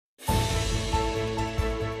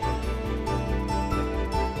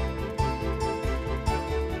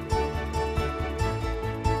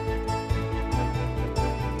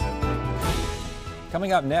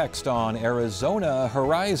Coming up next on Arizona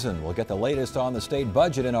Horizon, we'll get the latest on the state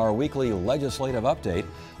budget in our weekly legislative update.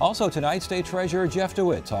 Also tonight, State Treasurer Jeff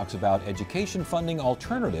DeWit talks about education funding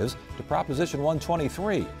alternatives to Proposition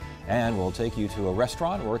 123. And we'll take you to a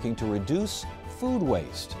restaurant working to reduce food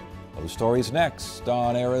waste. Those stories next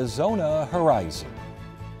on Arizona Horizon.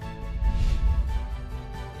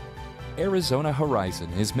 Arizona Horizon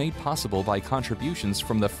is made possible by contributions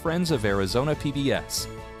from the Friends of Arizona PBS,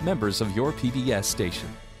 members of your PBS station.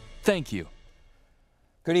 Thank you.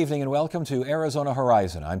 Good evening and welcome to Arizona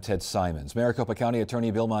Horizon. I'm Ted Simons. Maricopa County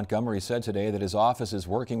Attorney Bill Montgomery said today that his office is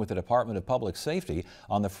working with the Department of Public Safety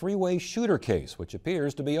on the freeway shooter case, which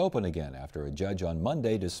appears to be open again after a judge on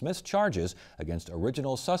Monday dismissed charges against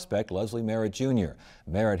original suspect Leslie Merritt Jr.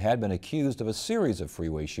 Merritt had been accused of a series of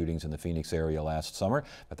freeway shootings in the Phoenix area last summer,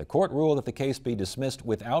 but the court ruled that the case be dismissed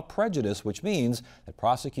without prejudice, which means that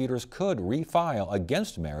prosecutors could refile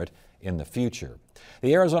against Merritt in the future.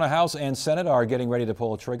 The Arizona House and Senate are getting ready to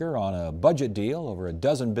pull a trigger on a budget deal. Over a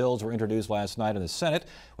dozen bills were introduced last night in the Senate,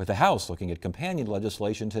 with the House looking at companion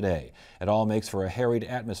legislation today. It all makes for a harried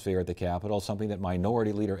atmosphere at the Capitol, something that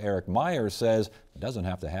Minority Leader Eric Myers says doesn't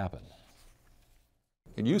have to happen.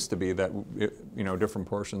 It used to be that different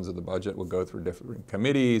portions of the budget would go through different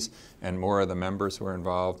committees and more of the members were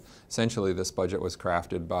involved. Essentially, this budget was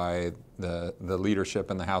crafted by the leadership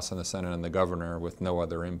in the House and the Senate and the governor with no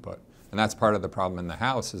other input. And that's part of the problem in the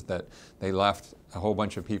House, is that they left a whole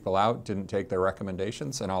bunch of people out, didn't take their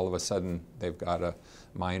recommendations, and all of a sudden they've got a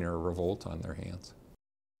minor revolt on their hands.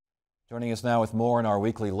 Joining us now with more in our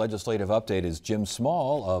weekly legislative update is Jim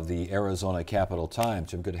Small of the Arizona Capitol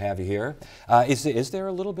Times. Jim, good to have you here. Is there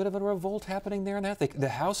a little bit of a revolt happening there in that? The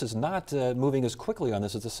House is not moving as quickly on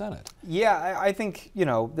this as the Senate. Yeah, I think,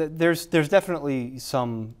 there's definitely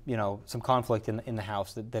some conflict in the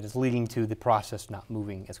House that is leading to the process not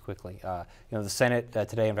moving as quickly. The Senate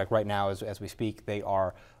today, in fact, right now as we speak, they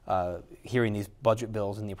are hearing these budget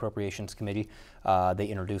bills in the Appropriations Committee. They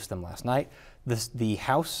introduced them last night. The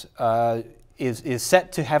House is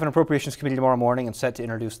set to have an Appropriations Committee tomorrow morning and set to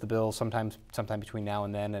introduce the bill sometime between now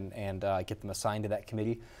and then and get them assigned to that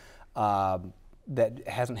committee. That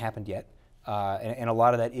hasn't happened yet. And a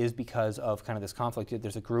lot of that is because of kind of this conflict.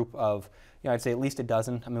 There's a group of, I'd say at least a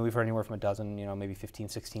dozen. I mean, we've heard anywhere from a dozen, maybe 15,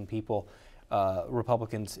 16 people,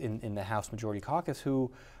 Republicans in the House Majority Caucus,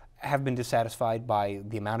 who have been dissatisfied by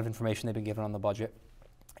the amount of information they've been given on the budget,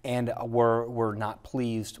 and were not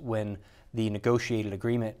pleased when the negotiated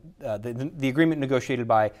agreement, the agreement negotiated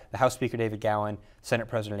by the House Speaker David Gowan, Senate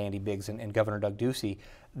President Andy Biggs, and Governor Doug Ducey,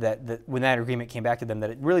 that when that agreement came back to them, that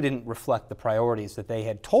it really didn't reflect the priorities that they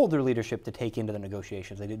had told their leadership to take into the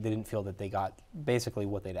negotiations. They didn't feel that they got basically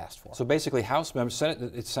what they'd asked for. So basically, House members,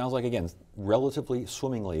 Senate, it sounds like, again, relatively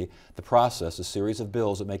swimmingly, the process, a series of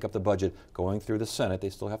bills that make up the budget going through the Senate. They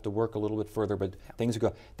still have to work a little bit further, but things are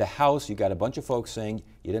going. The House, you got a bunch of folks saying,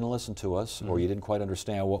 you didn't listen to us, or you didn't quite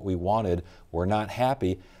understand what we wanted, we're not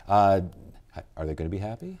happy. Are they going to be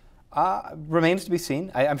happy? Remains to be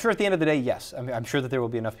seen. I'm sure at the end of the day, yes. I'm sure that there will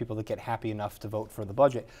be enough people that get happy enough to vote for the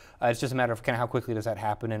budget. It's just a matter of kind of how quickly does that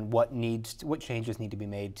happen and what changes need to be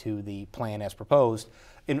made to the plan as proposed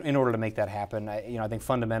in order to make that happen. I think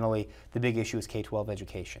fundamentally the big issue is K-12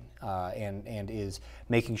 education and is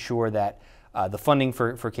making sure that the funding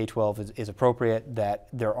for K-12 is appropriate, that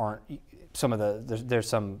there aren't there's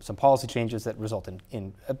some policy changes that result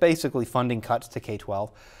in basically funding cuts to K-12.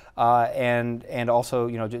 And also,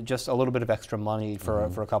 just a little bit of extra money for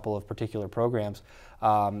a couple of particular programs.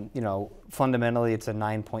 Fundamentally, it's a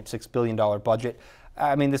 $9.6 billion budget.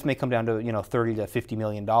 I mean, this may come down to, $30 to $50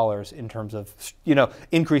 million in terms of,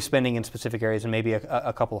 increased spending in specific areas and maybe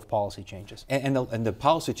a couple of policy changes. And the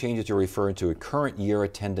policy changes you're referring to are current year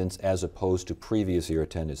attendance as opposed to previous year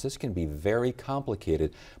attendance. This can be very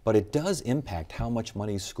complicated, but it does impact how much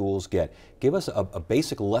money schools get. Give us a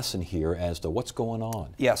basic lesson here as to what's going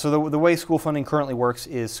on. Yeah, so the way school funding currently works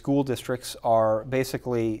is school districts are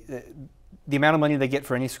basically, the amount of money they get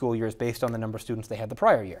for any school year is based on the number of students they had the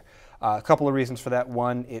prior year. A couple of reasons for that.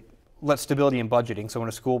 One, it lets stability in budgeting. So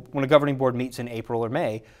when a governing board meets in April or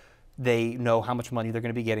May, they know how much money they're going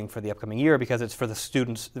to be getting for the upcoming year because it's for the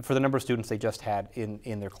students, for the number of students they just had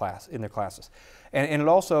in their classes. And it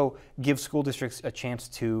also gives school districts a chance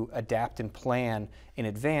to adapt and plan in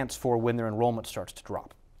advance for when their enrollment starts to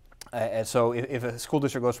drop. So if a school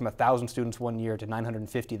district goes from 1,000 students one year to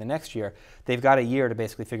 950 the next year, they've got a year to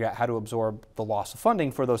basically figure out how to absorb the loss of funding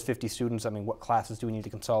for those 50 students. I mean, what classes do we need to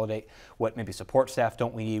consolidate? What maybe support staff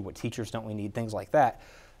don't we need? What teachers don't we need? Things like that.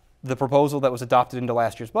 The proposal that was adopted into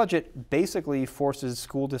last year's budget basically forces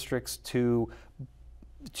school districts to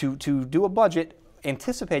do a budget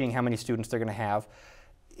anticipating how many students they're going to have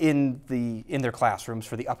in their classrooms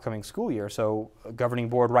for the upcoming school year. So a governing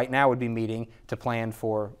board right now would be meeting to plan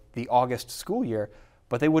for the August school year,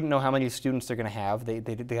 but they wouldn't know how many students they're going to have.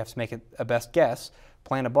 They have to make a best guess,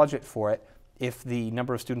 plan a budget for it. If the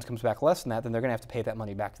number of students comes back less than that, then they're going to have to pay that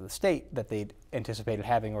money back to the state that they'd anticipated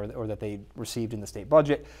having or that they received in the state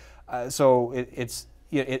budget. So it's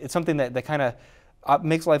something that kind of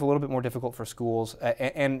makes life a little bit more difficult for schools,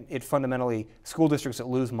 and it fundamentally, school districts that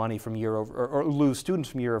lose money from year over, or lose students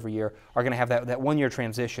from year over year, are going to have that 1 year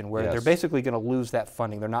transition where they're basically going to lose that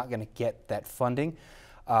funding. They're not going to get that funding.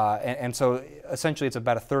 And so essentially it's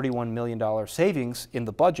about a $31 million savings in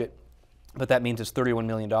the budget, but that means it's $31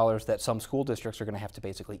 million that some school districts are going to have to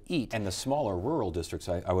basically eat. And the smaller rural districts,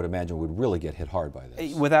 I would imagine, would really get hit hard by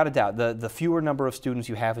this. Without a doubt. The fewer number of students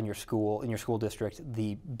you have in your school district,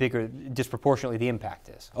 the bigger, disproportionately, the impact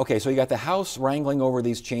is. Okay, so you got the House wrangling over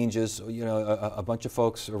these changes. You know, a bunch of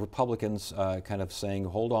folks, Republicans, kind of saying,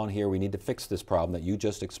 hold on here, we need to fix this problem that you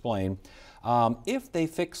just explained. If they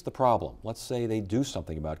fix the problem, let's say they do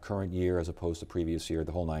something about current year as opposed to previous year,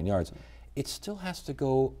 the whole 9 yards, it still has to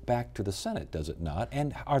go back to the Senate, does it not?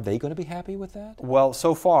 And are they going to be happy with that? Well,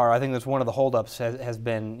 so far, I think that's one of the holdups has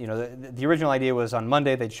been, you know, the original idea was on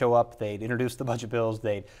Monday they'd show up, they'd introduce the budget bills,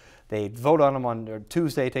 they'd vote on them on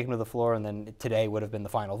Tuesday, take them to the floor, and then today would have been the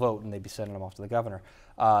final vote, and they'd be sending them off to the governor.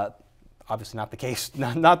 Obviously, not the case,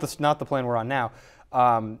 not the plan we're on now.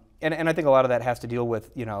 And I think a lot of that has to deal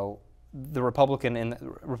with, you know, the Republican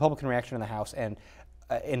reaction in the House and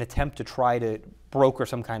an attempt to try to broker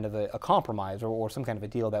some kind of a compromise or some kind of a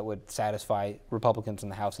deal that would satisfy Republicans in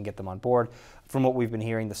the House and get them on board. From what we've been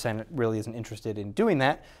hearing, the Senate really isn't interested in doing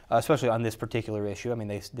that, especially on this particular issue. I mean,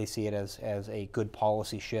 they see it as a good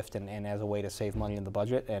policy shift and as a way to save money in the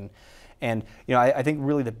budget. And you know, I think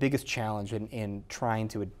really the biggest challenge in trying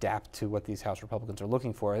to adapt to what these House Republicans are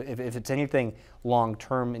looking for, if it's anything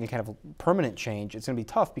long-term, any kind of permanent change, it's going to be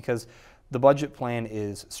tough because the budget plan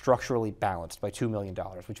is structurally balanced by $2 million,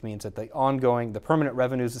 which means that the permanent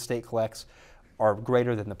revenues the state collects are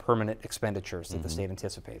greater than the permanent expenditures that the state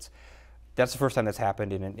anticipates. That's the first time that's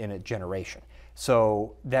happened in a generation.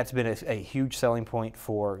 So that's been a huge selling point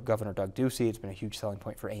for Governor Doug Ducey. It's been a huge selling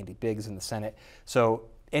point for Andy Biggs in the Senate. So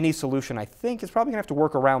any solution, I think, is probably going to have to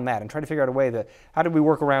work around that and try to figure out a way that, how do we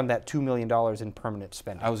work around that $2 million in permanent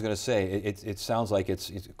spending? I was going to say, it sounds like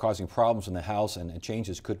it's causing problems in the House, and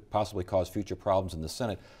changes could possibly cause future problems in the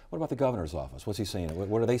Senate. What about the governor's office? What's he saying?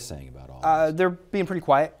 What are they saying about all this? They're being pretty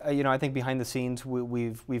quiet. You know, I think behind the scenes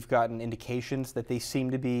we've gotten indications that they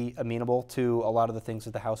seem to be amenable to a lot of the things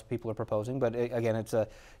that the House people are proposing. But again, it's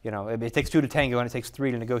it takes two to tango and it takes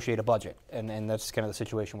three to negotiate a budget, and that's kind of the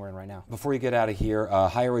situation we're in right now. Before you get out of here,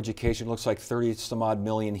 higher education looks like 30-some-odd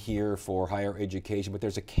million here for higher education, but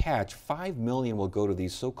there's a catch. $5 million will go to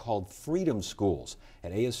these so-called freedom schools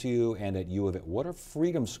at ASU and at U of A. What are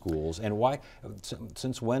freedom schools, and why?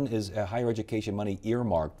 Since when is higher education money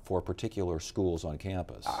earmarked for particular schools on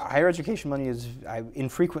campus? Higher education money is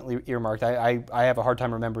infrequently earmarked. I have a hard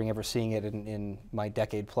time remembering ever seeing it in my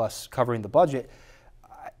decade plus covering the budget.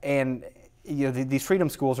 And you know, these freedom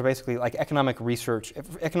schools are basically like economic research,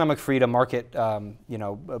 economic freedom market,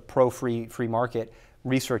 pro-free market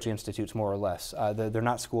research institutes, more or less. They're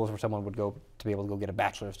not schools where someone would go to be able to go get a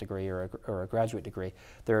bachelor's degree or a graduate degree.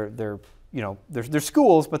 They're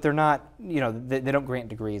schools, but they're not, they don't grant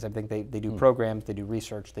degrees. I think they do programs, they do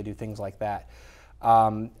research, they do things like that.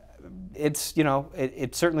 It's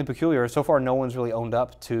certainly peculiar. So far, no one's really owned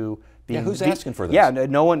up to being. Yeah, who's asking for this? Yeah,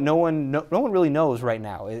 no one really knows right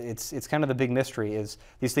now. It's kind of the big mystery. Is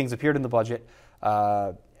these things appeared in the budget?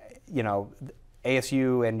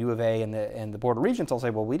 ASU and U of A and the Board of Regents all say,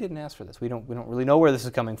 well, we didn't ask for this. We don't really know where this is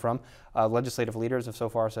coming from. Legislative leaders have so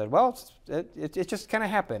far said, well, it just kind of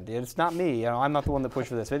happened. It's not me. I'm not the one that pushed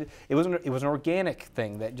for this. It was an organic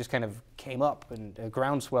thing that just kind of came up, and a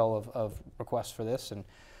groundswell of requests for this. And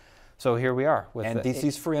so here we are. And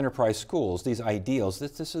these free enterprise schools, these ideals,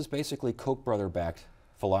 this is basically Koch brother-backed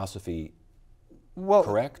philosophy. Well,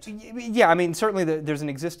 correct? Yeah, I mean, certainly there's an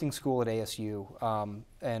existing school at ASU,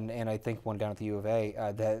 and I think one down at the U of A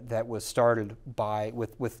that was started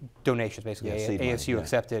with donations, basically. ASU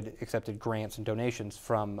accepted grants and donations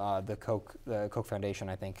from the Koch Foundation,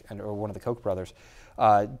 I think, or one of the Koch brothers,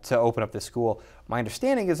 to open up this school. My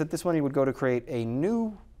understanding is that this money would go to create a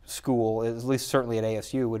new school, at least certainly at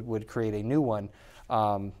ASU, would create a new one.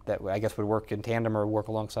 That I guess would work in tandem or work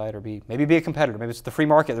alongside or maybe be a competitor. Maybe it's the free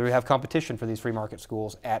market that we have competition for these free market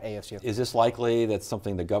schools at ASU. Is this likely that's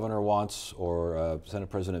something the governor wants or Senate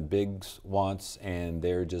President Biggs wants, and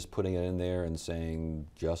they're just putting it in there and saying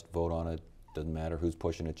just vote on it doesn't matter who's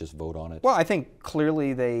pushing it, just vote on it? Well, I think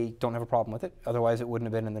clearly they don't have a problem with it. Otherwise, it wouldn't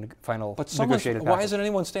have been in the final negotiated package. Why isn't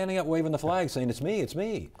anyone standing up waving the flag saying it's me, it's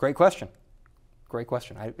me? Great question. Great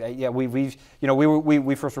question. Yeah,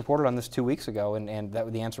 we first reported on this 2 weeks ago, and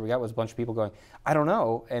the answer we got was a bunch of people going, I don't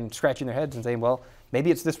know, and scratching their heads and saying, well,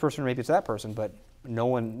 maybe it's this person, maybe it's that person, but no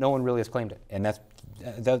one really has claimed it. And that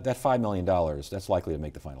 $5 million, that's likely to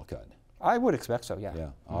make the final cut. I would expect so, yeah. Yeah,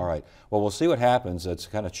 all right. Well, we'll see what happens. It's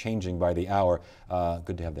kind of changing by the hour.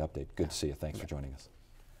 Good to have the update. Good to see you. Thanks for joining us.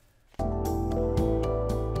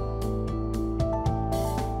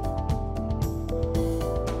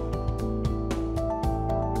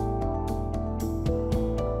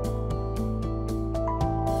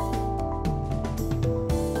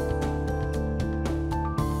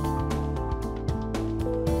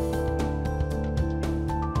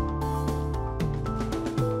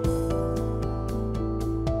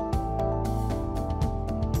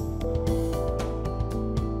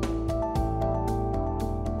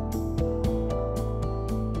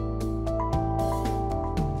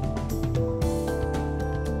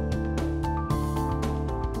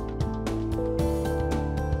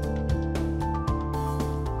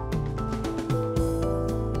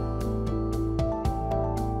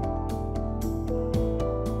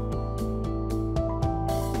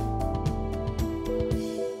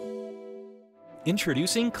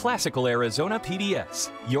 Introducing Classical Arizona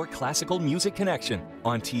PBS, your classical music connection.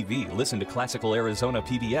 On TV, listen to Classical Arizona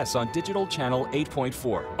PBS on digital channel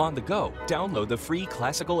 8.4. On the go, download the free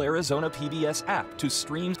Classical Arizona PBS app to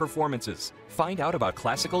stream performances. Find out about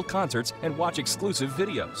classical concerts and watch exclusive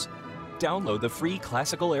videos. Download the free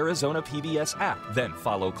Classical Arizona PBS app, then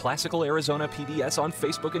follow Classical Arizona PBS on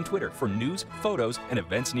Facebook and Twitter for news, photos, and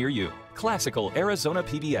events near you. Classical Arizona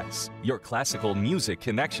PBS, your classical music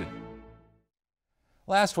connection.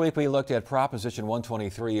 Last week, we looked at Proposition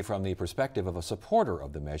 123 from the perspective of a supporter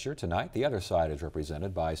of the measure. Tonight, the other side is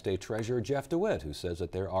represented by State Treasurer Jeff DeWit, who says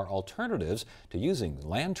that there are alternatives to using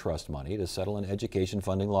land trust money to settle an education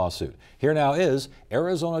funding lawsuit. Here now is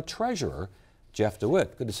Arizona Treasurer Jeff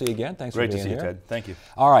DeWit. Good to see you again. Thanks for being here. Great to see you, Ted. Thank you.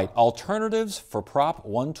 All right, alternatives for Prop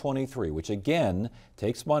 123, which again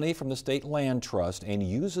takes money from the state land trust and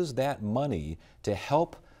uses that money to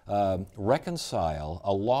help reconcile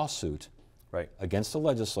a lawsuit against the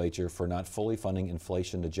legislature for not fully funding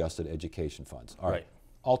inflation-adjusted education funds. All right.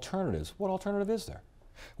 Alternatives. What alternative is there?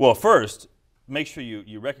 Well, first, make sure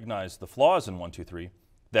you recognize the flaws in 123,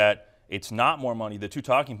 that it's not more money. The two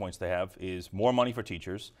talking points they have is more money for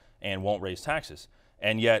teachers and won't raise taxes.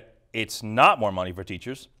 And yet, it's not more money for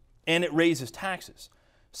teachers, and it raises taxes.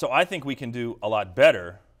 So I think we can do a lot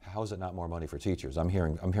better. How is it not more money for teachers? I'm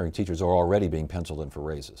hearing teachers are already being penciled in for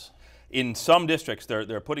raises. In some districts,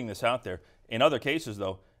 they're putting this out there. In other cases,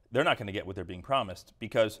 though, they're not going to get what they're being promised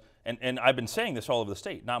because, and I've been saying this all over the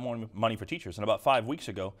state, not more money for teachers. And about 5 weeks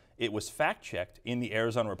ago, it was fact-checked in the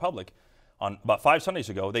Arizona Republic. On about 5 Sundays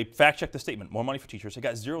ago, they fact-checked the statement, more money for teachers. It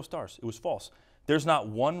got 0 stars. It was false. There's not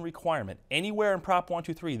one requirement anywhere in Prop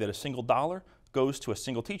 123 that a single dollar goes to a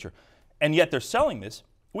single teacher. And yet they're selling this.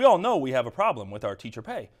 We all know we have a problem with our teacher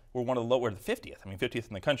pay. We're one of the we're the 50th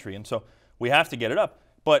in the country, and so we have to get it up.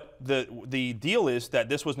 But the deal is that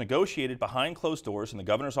this was negotiated behind closed doors in the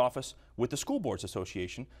governor's office with the School Boards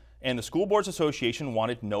Association, and the School Boards Association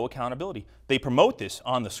wanted no accountability. They promote this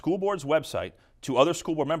on the school board's website to other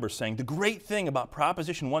school board members saying the great thing about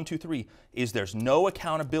Proposition 123 is there's no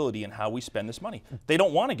accountability in how we spend this money. They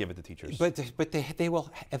don't want to give it to teachers. But they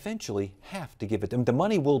will eventually have to give it to them. The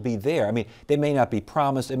money will be there. I mean, they may not be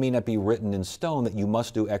promised, it may not be written in stone that you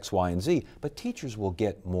must do X, Y, and Z, but teachers will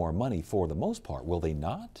get more money for the most part, will they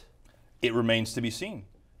not? It remains to be seen.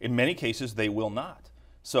 In many cases, they will not.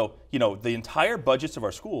 So, you know, the entire budgets of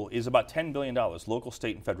our school is about $10 billion, local,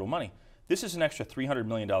 state, and federal money. This is an extra $300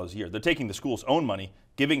 million a year. They're taking the school's own money,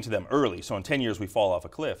 giving to them early, so in 10 years we fall off a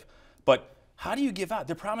cliff. But how do you give out?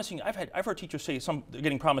 They're promising, I've heard teachers say they're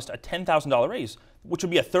getting promised a $10,000 raise, which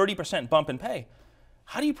would be a 30% bump in pay.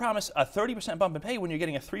 How do you promise a 30% bump in pay when you're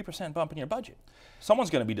getting a 3% bump in your budget? Someone's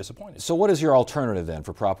going to be disappointed. So what is your alternative then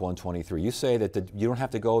for Prop 123? You say that you don't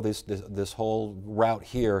have to go this whole route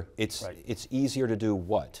here. It's easier to do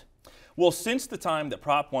what? Well, since the time that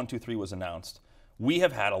Prop 123 was announced, we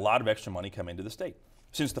have had a lot of extra money come into the state.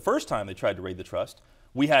 Since the first time they tried to raid the trust,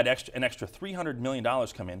 we had an extra $300 million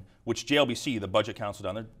come in, which JLBC, the budget council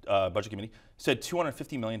down there, budget committee, said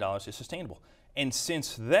 $250 million is sustainable. And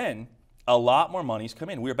since then, a lot more money's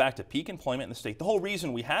come in. We're back to peak employment in the state. The whole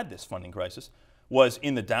reason we had this funding crisis was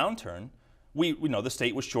in the downturn, we know the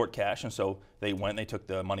state was short cash, and so they took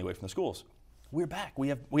the money away from the schools. we're back. We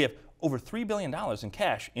have over $3 billion in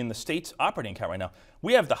cash in the state's operating account right now.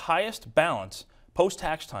 We have the highest balance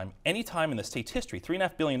post-tax time any time in the state's history,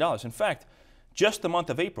 $3.5 billion. In fact, just the month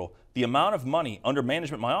of April, the amount of money under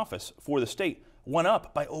management in my office for the state went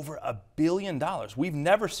up by over $1 billion. We've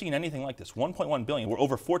never seen anything like this, 1.1 billion. We're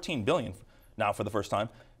over 14 billion now for the first time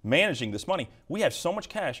managing this money. We have so much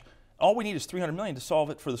cash. All we need is 300 million to solve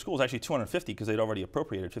it for the schools, actually 250 because they'd already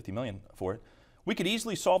appropriated 50 million for it. We could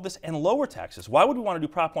easily solve this and lower taxes. Why would we want to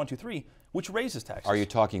do Prop 123, which raises taxes? Are you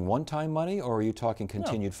talking one-time money or are you talking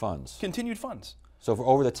continued funds? Continued funds. So for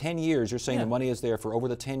over the 10 years, you're saying Yeah. the money is there for over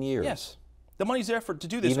the 10 years? Yes. The money's there to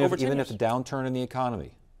do this Even over if, 10 even years. if a downturn in the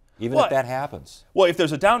economy, even Well, if that happens. Well, if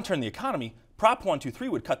there's a downturn in the economy, Prop 123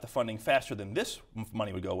 would cut the funding faster than this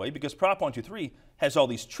money would go away because Prop 123 has all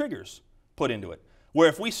these triggers put into it. Where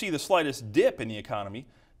if we see the slightest dip in the economy,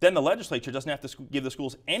 then the legislature doesn't have to give the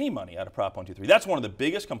schools any money out of Prop 123. That's one of the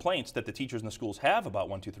biggest complaints that the teachers in the schools have about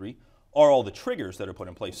 123 are all the triggers that are put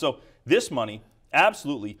in place. So this money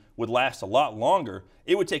absolutely would last a lot longer.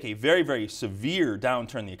 It would take a very, very severe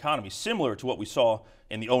downturn in the economy, similar to what we saw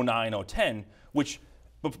in the 09-010, which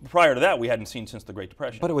prior to that we hadn't seen since the Great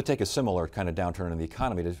Depression. But it would take a similar kind of downturn in the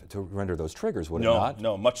economy to render those triggers, would it not?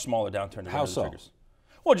 No, much smaller downturn to How render so? the triggers.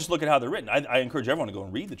 Well, just look at how they're written. I encourage everyone to go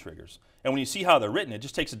and read the triggers. And when you see how they're written, it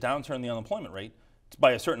just takes a downturn in the unemployment rate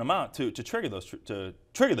by a certain amount to trigger those to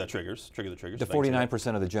trigger the triggers. The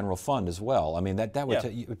 49% of the general fund as well. I mean, that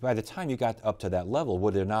would by the time you got up to that level,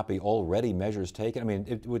 would there not be already measures taken? I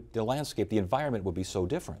mean, the landscape, the environment would be so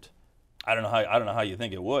different. I don't know how you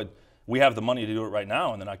think it would. We have the money to do it right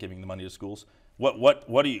now, and they're not giving the money to schools.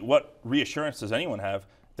 What reassurance does anyone have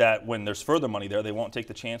that when there's further money there, they won't take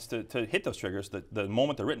the chance to hit those triggers the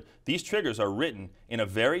moment they're written? These triggers are written in a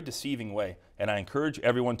very deceiving way, and I encourage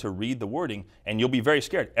everyone to read the wording, and you'll be very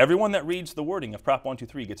scared. Everyone that reads the wording of Prop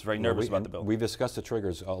 123 gets very nervous about the bill. We've discussed the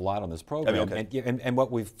triggers a lot on this program, okay. and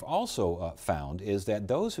what we've also found is that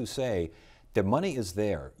those who say the money is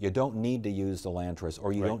there, you don't need to use the land trust,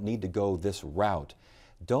 or you don't need to go this route,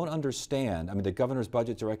 don't understand. I mean, the governor's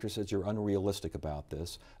budget director says you're unrealistic about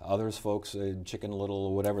this. Others folks, Chicken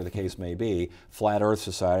Little, whatever the case may be, Flat Earth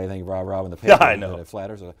Society, I think rah-rah in the paper. I know.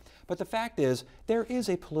 Flat Earth. But the fact is, there is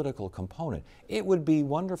a political component. It would be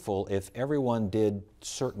wonderful if everyone did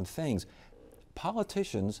certain things.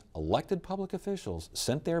 Politicians, elected public officials,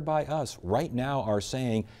 sent there by us, right now are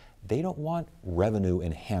saying they don't want revenue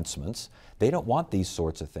enhancements. They don't want these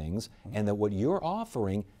sorts of things, and that what you're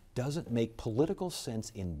offering doesn't make political sense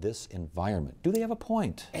in this environment. Do they have a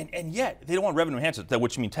point? And yet, they don't want revenue enhancements,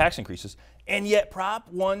 which mean tax increases, and yet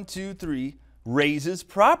Prop 123 raises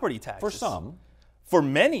property taxes. For some. For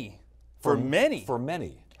many. For many. For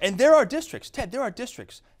many. And there are districts, Ted, there are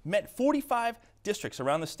districts, 45 districts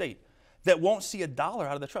around the state that won't see $1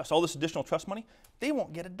 out of the trust. All this additional trust money, they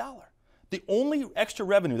won't get $1. The only extra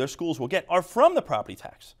revenue their schools will get are from the property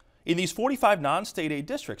tax. In these 45 non-state aid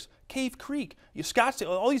districts, Cave Creek, Scottsdale,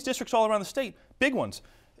 all these districts all around the state, big ones,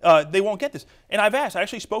 they won't get this. And I've asked, I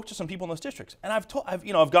actually spoke to some people in those districts, and I've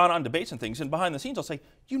gone on debates and things, and behind the scenes I'll say,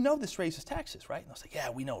 you know this raises taxes, right? And they'll say,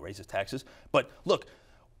 yeah, we know it raises taxes, but look,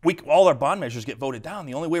 all our bond measures get voted down.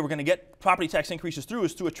 The only way we're going to get property tax increases through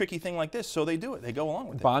is through a tricky thing like this, so they do it. They go along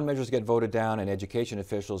with it. Bond measures get voted down, and education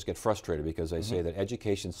officials get frustrated because they say that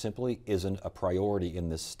education simply isn't a priority in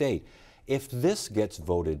this state. If this gets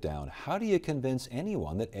voted down, how do you convince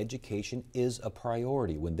anyone that education is a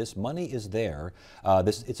priority when this money is there?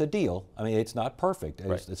 It's a deal. I mean, it's not perfect.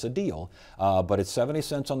 It's a deal, but it's 70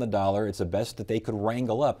 cents on the dollar. It's the best that they could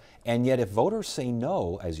wrangle up. And yet, if voters say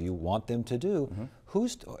no, as you want them to do,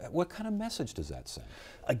 what kind of message does that send?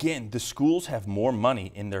 Again, the schools have more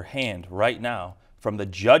money in their hand right now from the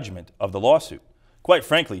judgment of the lawsuit. Quite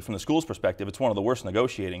frankly, from the school's perspective, it's one of the worst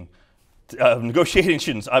negotiations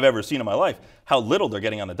I've ever seen in my life, how little they're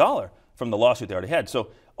getting on the dollar from the lawsuit they already had.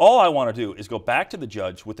 So all I want to do is go back to the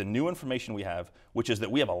judge with the new information we have, which is that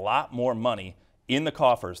we have a lot more money in the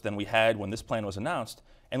coffers than we had when this plan was announced,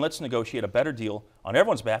 and let's negotiate a better deal on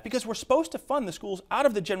everyone's behalf, because we're supposed to fund the schools out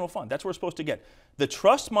of the general fund. That's what we're supposed to get. The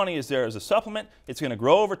trust money is there as a supplement. It's going to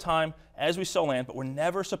grow over time as we sell land, but we're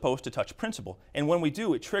never supposed to touch principal. And when we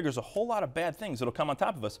do, it triggers a whole lot of bad things that will come on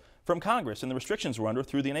top of us from Congress and the restrictions we're under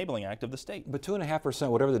through the Enabling Act of the state. But 2.5%,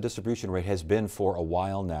 whatever the distribution rate has been for a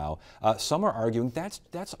while now, some are arguing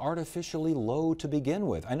that's artificially low to begin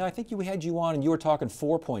with. I know, I think we had you on and you were talking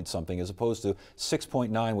 4 point something as opposed to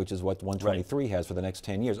 6.9, which is what 123 has for the next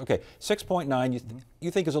 10 years. Okay, 6.9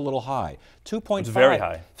 you think is a little high. 2.5, it's very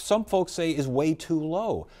high. Some folks say is way too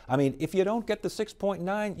low. I mean, if you don't get the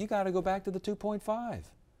 6.9, you got to go back to the 2.5.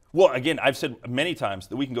 Well, again, I've said many times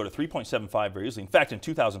that we can go to 3.75 very easily. In fact, in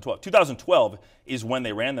 2012 is when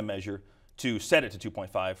they ran the measure to set it to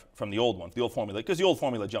 2.5 from the old one, the old formula, because the old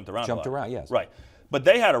formula jumped around a lot. Yes. Right. But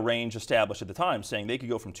they had a range established at the time saying they could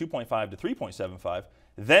go from 2.5 to 3.75.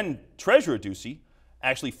 Then Treasurer Ducey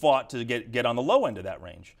actually fought to get on the low end of that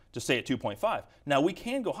range, to stay at 2.5. Now, we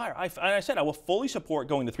can go higher. I said I will fully support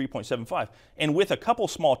going to 3.75. And with a couple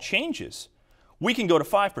small changes, we can go to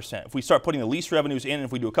 5%. If we start putting the lease revenues in, and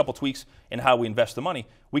if we do a couple tweaks in how we invest the money,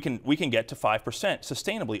 we can get to 5%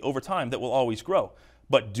 sustainably over time. That will always grow.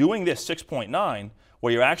 But doing this 6.9,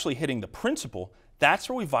 where you're actually hitting the principal, that's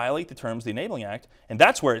where we violate the terms of the Enabling Act, and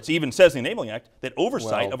that's where it even says in the Enabling Act that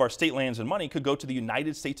oversight of our state lands and money could go to the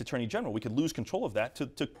United States Attorney General. We could lose control of that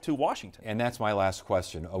to Washington. And that's my last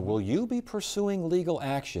question. Will you be pursuing legal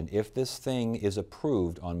action if this thing is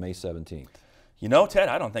approved on May 17th? You know, Ted,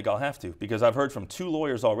 I don't think I'll have to, because I've heard from 2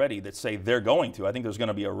 lawyers already that say they're going to. I think there's going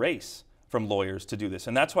to be a race from lawyers to do this,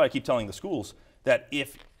 and that's why I keep telling the schools that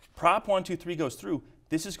if Prop 123 goes through,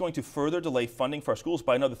 this is going to further delay funding for our schools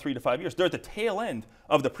by another 3 to 5 years. They're at the tail end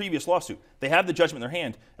of the previous lawsuit. They have the judgment in their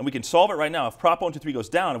hand, and we can solve it right now. If Prop 123 goes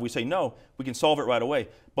down, if we say no, we can solve it right away.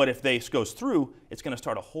 But if this goes through, it's going to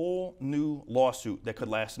start a whole new lawsuit that could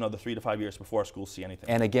last another 3 to 5 years before our schools see anything.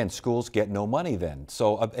 And again, schools get no money then.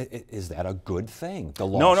 So is that a good thing, the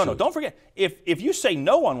No, lawsuit? no, no. Don't forget, if you say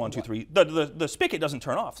no on 123, the spigot doesn't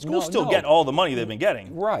turn off. Schools still get all the money they've been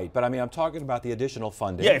getting. Right, but I mean, I'm talking about the additional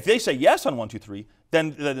funding. Yeah, if they say yes on 123,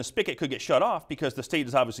 then the spigot could get shut off because the state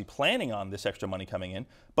is obviously planning on this extra money coming in,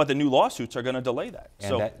 but the new lawsuits are going to delay that.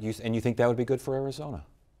 And you think that would be good for Arizona?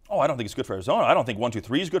 Oh, I don't think it's good for Arizona. I don't think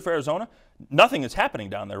 123 is good for Arizona. Nothing that's happening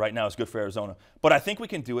down there right now is good for Arizona. But I think we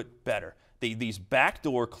can do it better. These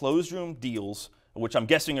backdoor closed room deals, which I'm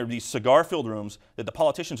guessing are these cigar-filled rooms that the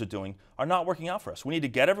politicians are doing, are not working out for us. We need to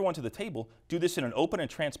get everyone to the table, do this in an open and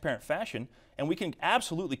transparent fashion, and we can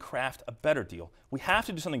absolutely craft a better deal. We have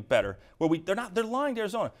to do something better where they're lying to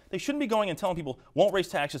Arizona. They shouldn't be going and telling people won't raise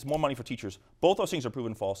taxes, more money for teachers. Both those things are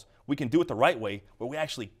proven false. We can do it the right way where we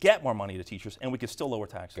actually get more money to teachers and we can still lower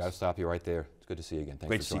taxes. Got to stop you right there. It's good to see you again. Thanks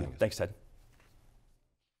Great for to see joining you. us. Thanks, Ted.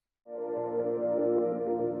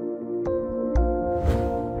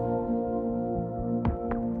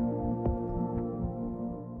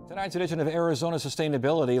 Tonight's edition of Arizona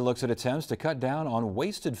Sustainability looks at attempts to cut down on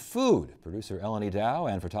wasted food. Producer Eleni Dow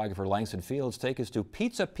and photographer Langston Fields take us to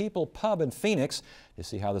Pizza People Pub in Phoenix to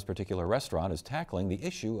see how this particular restaurant is tackling the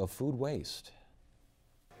issue of food waste.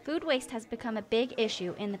 Food waste has become a big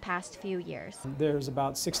issue in the past few years. There's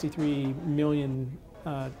about 63 million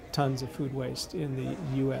tons of food waste in the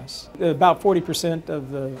U.S. About 40% of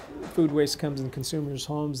the food waste comes in consumers'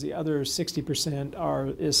 homes. The other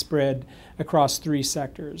 60% is spread across 3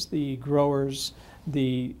 sectors: the growers,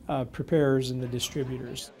 the preparers, and the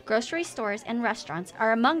distributors. Grocery stores and restaurants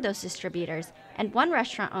are among those distributors, and one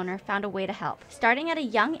restaurant owner found a way to help. Starting at a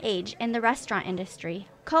young age in the restaurant industry,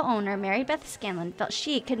 co-owner Mary Beth Scanlon felt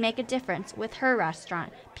she could make a difference with her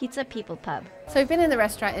restaurant, Pizza People Pub. So I've been in the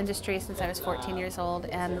restaurant industry since I was 14 years old,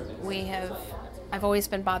 and I've always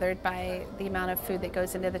been bothered by the amount of food that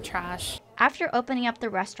goes into the trash. After opening up the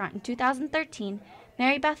restaurant in 2013,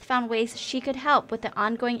 Mary Beth found ways she could help with the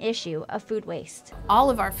ongoing issue of food waste. All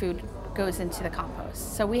of our food goes into the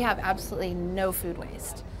compost, so we have absolutely no food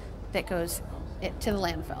waste that goes to the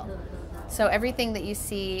landfill. So everything that you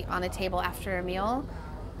see on a table after a meal,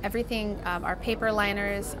 everything, our paper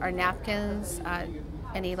liners, our napkins,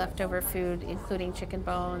 any leftover food, including chicken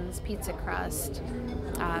bones, pizza crust,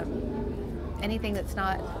 anything that's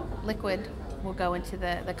not liquid will go into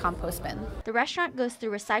the compost bin. The restaurant goes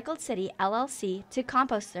through Recycled City LLC to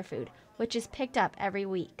compost their food, which is picked up every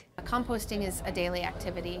week. Composting is a daily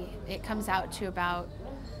activity. It comes out to about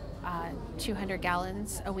 200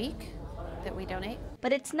 gallons a week that we donate.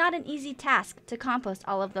 But it's not an easy task to compost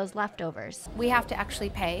all of those leftovers. We have to actually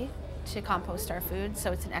pay to compost our food,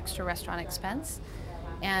 so it's an extra restaurant expense.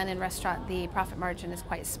 And in restaurant, the profit margin is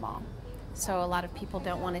quite small. So a lot of people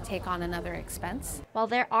don't want to take on another expense. While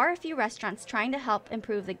there are a few restaurants trying to help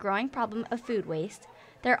improve the growing problem of food waste,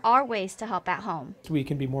 there are ways to help at home. We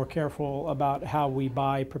can be more careful about how we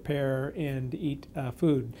buy, prepare, and eat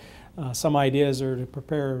food. Some ideas are to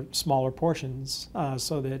prepare smaller portions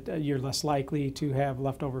so that you're less likely to have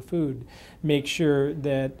leftover food. Make sure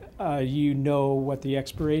that you know what the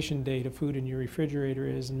expiration date of food in your refrigerator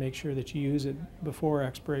is and make sure that you use it before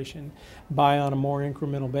expiration. Buy on a more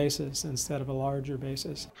incremental basis instead of a larger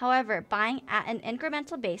basis. However, buying at an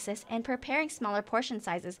incremental basis and preparing smaller portion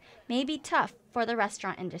sizes may be tough for the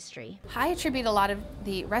restaurant industry. I attribute a lot of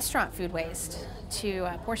the restaurant food waste to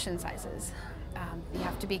portion sizes. You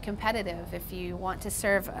have to be competitive if you want to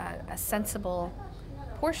serve a sensible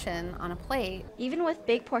portion on a plate. Even with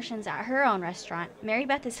big portions at her own restaurant, Mary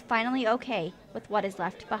Beth is finally okay with what is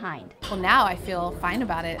left behind. Well, now I feel fine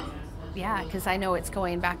about it. Yeah, because I know it's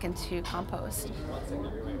going back into compost.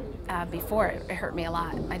 Before, it hurt me a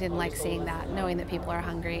lot. I didn't like seeing that, knowing that people are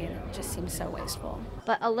hungry, and it just seems so wasteful.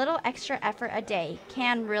 But a little extra effort a day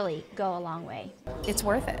can really go a long way. It's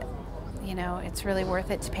worth it. You know, it's really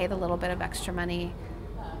worth it to pay the little bit of extra money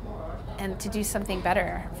and to do something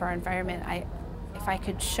better for our environment. If I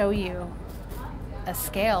could show you a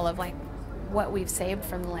scale of like what we've saved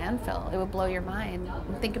from the landfill, it would blow your mind.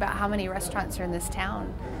 And think about how many restaurants are in this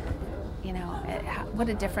town. You know, what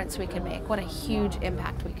a difference we could make, what a huge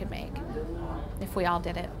impact we could make if we all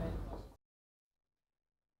did it.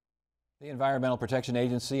 The Environmental Protection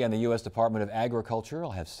Agency and the U.S. Department of Agriculture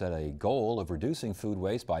have set a goal of reducing food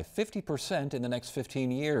waste by 50% in the next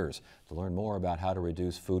 15 years. To learn more about how to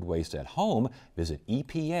reduce food waste at home, visit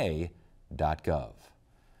EPA.gov.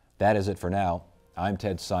 That is it for now. I'm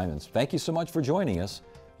Ted Simons. Thank you so much for joining us.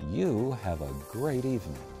 You have a great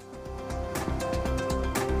evening.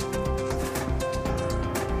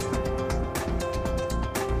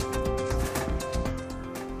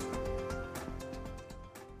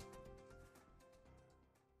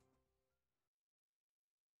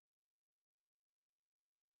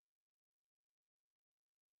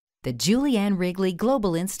 The Julianne Wrigley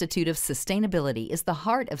Global Institute of Sustainability is the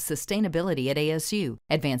heart of sustainability at ASU,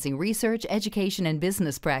 advancing research, education, and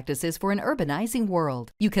business practices for an urbanizing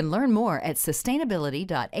world. You can learn more at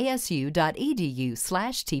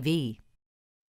sustainability.asu.edu/TV.